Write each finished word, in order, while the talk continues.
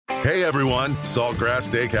Hey everyone, Saltgrass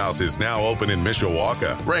Steakhouse is now open in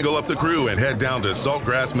Mishawaka. Wrangle up the crew and head down to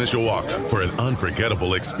Saltgrass Mishawaka for an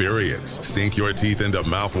unforgettable experience. Sink your teeth into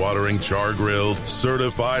mouth-watering char-grilled,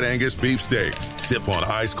 certified Angus beef steaks. Sip on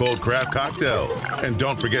ice-cold craft cocktails. And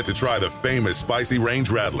don't forget to try the famous spicy range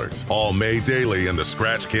rattlers, all made daily in the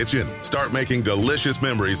Scratch Kitchen. Start making delicious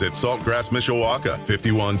memories at Saltgrass Mishawaka,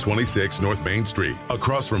 5126 North Main Street,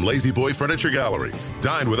 across from Lazy Boy Furniture Galleries.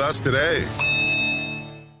 Dine with us today.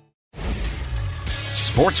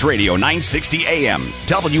 Sports Radio 960 AM,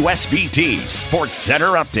 WSBT Sports Center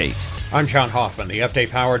Update. I'm John Hoffman. The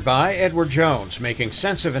update powered by Edward Jones, making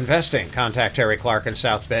sense of investing. Contact Terry Clark in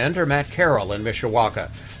South Bend or Matt Carroll in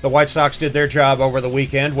Mishawaka. The White Sox did their job over the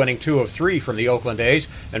weekend, winning 2 of 3 from the Oakland A's,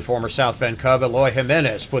 and former South Bend Cub Eloy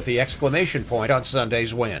Jimenez put the exclamation point on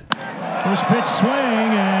Sunday's win. First pitch swing,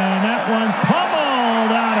 and that one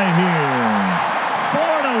pummeled out of here.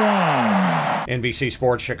 4-1. NBC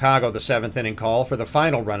Sports Chicago, the 7th inning call for the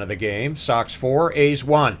final run of the game. Sox 4, A's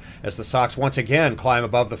 1, as the Sox once again climb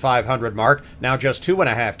above the 500 mark, now just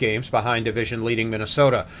 2.5 games behind division-leading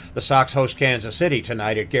Minnesota. The Sox host Kansas City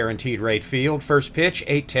tonight at Guaranteed Rate Field. First pitch,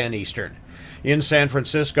 8:10 Eastern. In San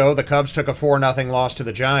Francisco, the Cubs took a 4-0 loss to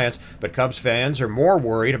the Giants, but Cubs fans are more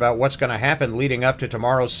worried about what's going to happen leading up to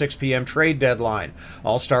tomorrow's 6 p.m. trade deadline.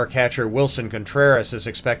 All-star catcher Wilson Contreras is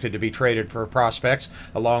expected to be traded for prospects,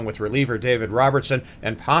 along with reliever David Robertson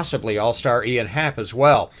and possibly all-star Ian Happ as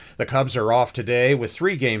well. The Cubs are off today with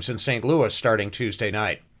 3 games in St. Louis starting Tuesday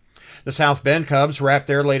night. The South Bend Cubs wrapped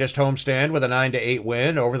their latest homestand with a 9-8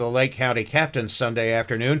 win over the Lake County Captains Sunday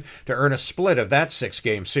afternoon to earn a split of that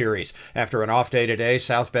 6-game series. After an off day today,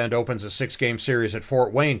 South Bend opens a 6-game series at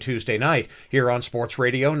Fort Wayne Tuesday night here on Sports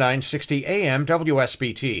Radio 960 AM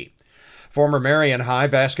WSBT. Former Marion High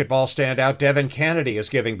basketball standout Devin Kennedy is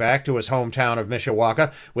giving back to his hometown of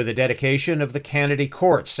Mishawaka with a dedication of the Kennedy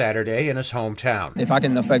Court Saturday in his hometown. If I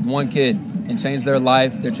can affect one kid and change their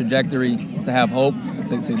life, their trajectory, to have hope,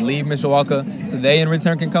 to leave Mishawaka so they in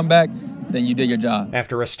return can come back, then you did your job.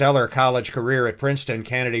 After a stellar college career at Princeton,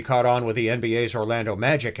 Kennedy caught on with the NBA's Orlando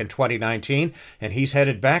Magic in 2019, and he's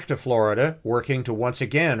headed back to Florida, working to once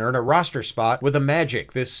again earn a roster spot with the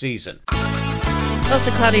Magic this season.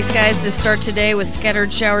 Mostly cloudy skies to start today with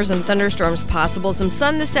scattered showers and thunderstorms possible. Some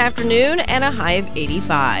sun this afternoon and a high of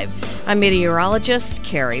 85. I'm meteorologist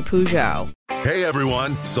Carrie Peugeot. Hey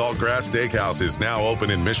everyone, Saltgrass Steakhouse is now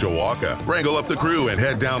open in Mishawaka. Wrangle up the crew and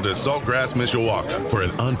head down to Saltgrass Mishawaka for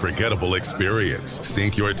an unforgettable experience.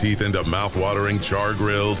 Sink your teeth into mouth-watering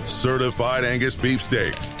char-grilled, certified Angus beef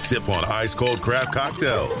steaks. Sip on ice-cold craft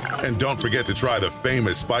cocktails. And don't forget to try the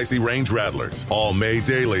famous spicy range rattlers, all made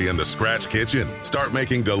daily in the Scratch Kitchen. Start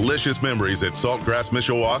making delicious memories at Saltgrass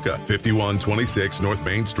Mishawaka, 5126 North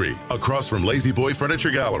Main Street, across from Lazy Boy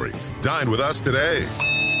Furniture Galleries. Dine with us today.